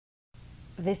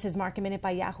This is Market Minute by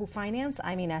Yahoo Finance.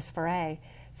 I'm Ines Ferre.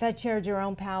 Fed Chair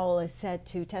Jerome Powell is set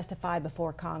to testify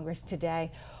before Congress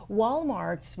today.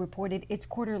 Walmart's reported its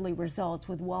quarterly results,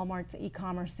 with Walmart's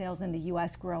e-commerce sales in the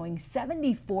U.S. growing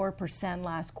 74%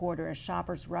 last quarter as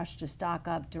shoppers rushed to stock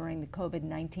up during the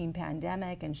COVID-19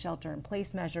 pandemic and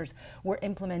shelter-in-place measures were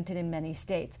implemented in many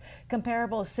states.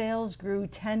 Comparable sales grew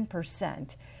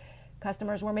 10%.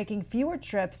 Customers were making fewer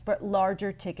trips but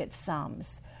larger ticket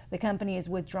sums. The company is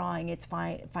withdrawing its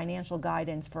financial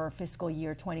guidance for fiscal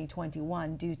year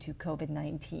 2021 due to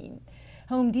COVID-19.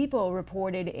 Home Depot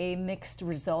reported a mixed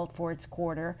result for its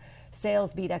quarter.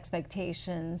 Sales beat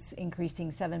expectations, increasing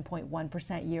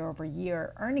 7.1% year over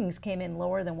year. Earnings came in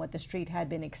lower than what the street had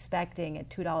been expecting at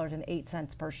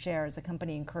 $2.08 per share, as the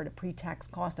company incurred a pre-tax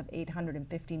cost of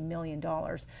 $850 million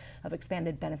of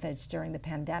expanded benefits during the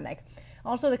pandemic.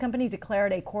 Also, the company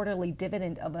declared a quarterly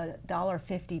dividend of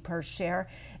 $1.50 per share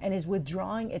and is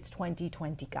withdrawing its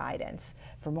 2020 guidance.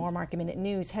 For more Market Minute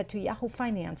news, head to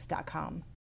yahoofinance.com.